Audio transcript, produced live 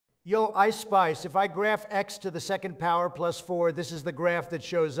Yo, Ice Spice, if I graph x to the second power plus 4, this is the graph that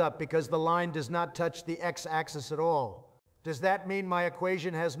shows up because the line does not touch the x-axis at all. Does that mean my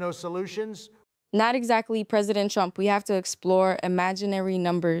equation has no solutions? Not exactly, President Trump. We have to explore imaginary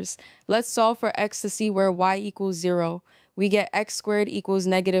numbers. Let's solve for x to see where y equals 0. We get x squared equals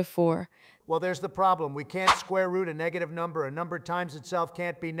 -4. Well, there's the problem. We can't square root a negative number. A number times itself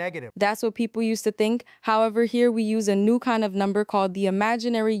can't be negative. That's what people used to think. However, here we use a new kind of number called the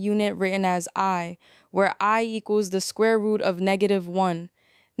imaginary unit, written as I, where I equals the square root of -1.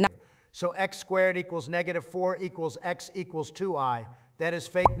 So x squared equals -4 equals x equals 2i. That is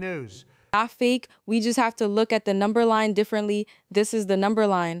fake news. Not fake, we just have to look at the number line differently. This is the number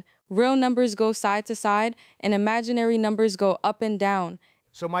line. Real numbers go side to side, and imaginary numbers go up and down.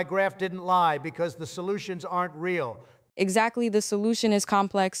 So my graph didn't lie because the solutions aren't real. Exactly, the solution is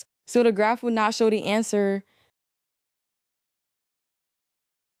complex, so the graph would not show the answer.